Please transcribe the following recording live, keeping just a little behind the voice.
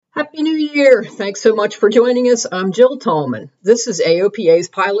Happy New Year! Thanks so much for joining us. I'm Jill Tallman. This is AOPA's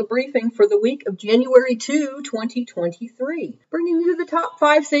pilot briefing for the week of January 2, 2023, bringing you the top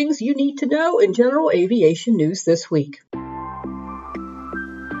 5 things you need to know in general aviation news this week.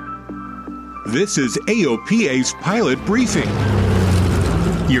 This is AOPA's pilot briefing,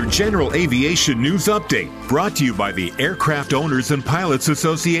 your general aviation news update, brought to you by the Aircraft Owners and Pilots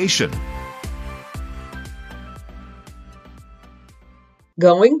Association.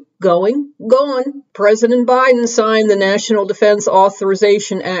 Gone. President Biden signed the National Defense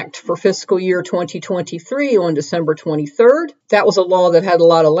Authorization Act for fiscal year 2023 on December 23rd. That was a law that had a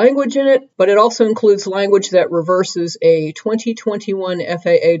lot of language in it, but it also includes language that reverses a 2021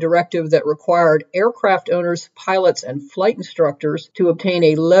 FAA directive that required aircraft owners, pilots, and flight instructors to obtain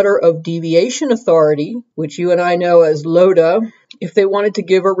a letter of deviation authority, which you and I know as LODA, if they wanted to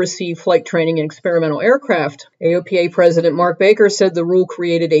give or receive flight training in experimental aircraft. AOPA President Mark Baker said the rule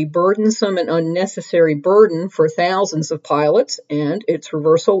created a burdensome and unnecessary burden for thousands of pilots, and its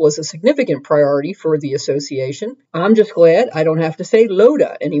reversal was a significant priority for the association. I'm just glad I don't have to say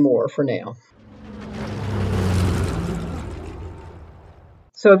LODA anymore for now.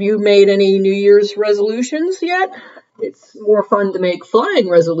 So have you made any New Year's resolutions yet? It's more fun to make flying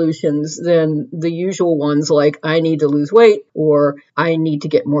resolutions than the usual ones like I need to lose weight or I need to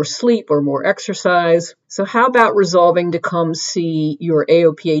get more sleep or more exercise. So how about resolving to come see your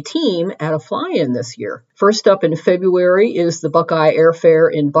AOPA team at a fly-in this year? First up in February is the Buckeye Air Fair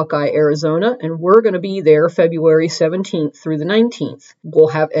in Buckeye, Arizona, and we're going to be there February 17th through the 19th. We'll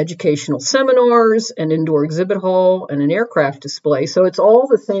have educational seminars, an indoor exhibit hall, and an aircraft display. So it's all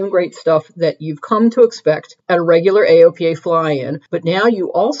the same great stuff that you've come to expect at a regular AOPA fly-in, but now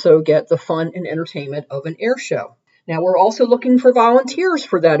you also get the fun and entertainment of an air show. Now, we're also looking for volunteers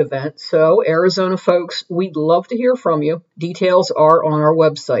for that event, so Arizona folks, we'd love to hear from you. Details are on our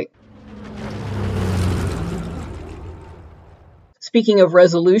website. Speaking of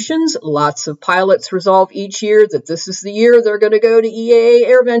resolutions, lots of pilots resolve each year that this is the year they're going to go to EAA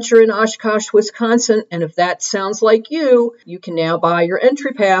AirVenture in Oshkosh, Wisconsin, and if that sounds like you can now buy your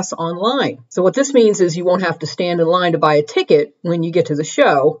entry pass online. So what this means is you won't have to stand in line to buy a ticket when you get to the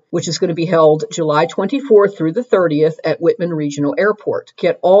show, which is going to be held July 24th through the 30th at Whitman Regional Airport.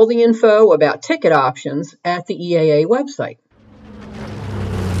 Get all the info about ticket options at the EAA website.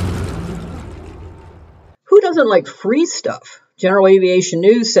 Who doesn't like free stuff? General Aviation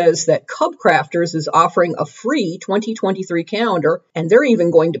News says that Cub Crafters is offering a free 2023 calendar, and they're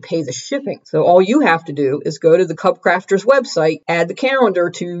even going to pay the shipping. So all you have to do is go to the Cub Crafters website, add the calendar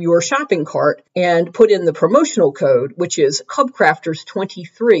to your shopping cart, and put in the promotional code, which is Cub Crafters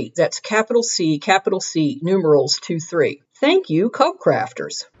 23. That's capital C, numerals 23. Thank you, Cub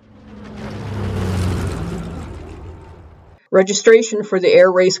Crafters. Registration for the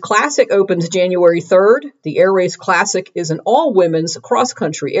Air Race Classic opens January 3rd. The Air Race Classic is an all-women's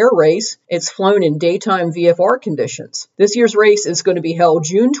cross-country air race. It's flown in daytime VFR conditions. This year's race is going to be held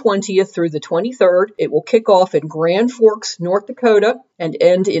June 20th through the 23rd. It will kick off in Grand Forks, North Dakota, and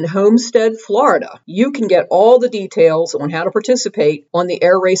end in Homestead, Florida. You can get all the details on how to participate on the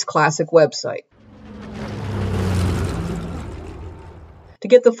Air Race Classic website. To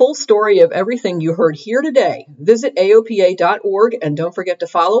get the full story of everything you heard here today, visit AOPA.org and don't forget to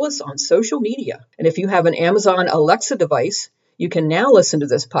follow us on social media. And if you have an Amazon Alexa device, you can now listen to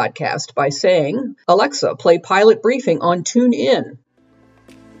this podcast by saying, "Alexa, play Pilot Briefing on TuneIn."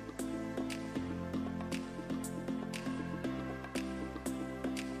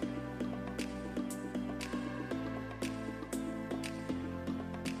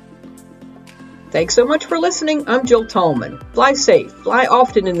 Thanks so much for listening. I'm Jill Tallman. Fly safe, fly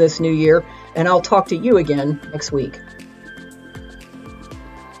often in this new year, and I'll talk to you again next week.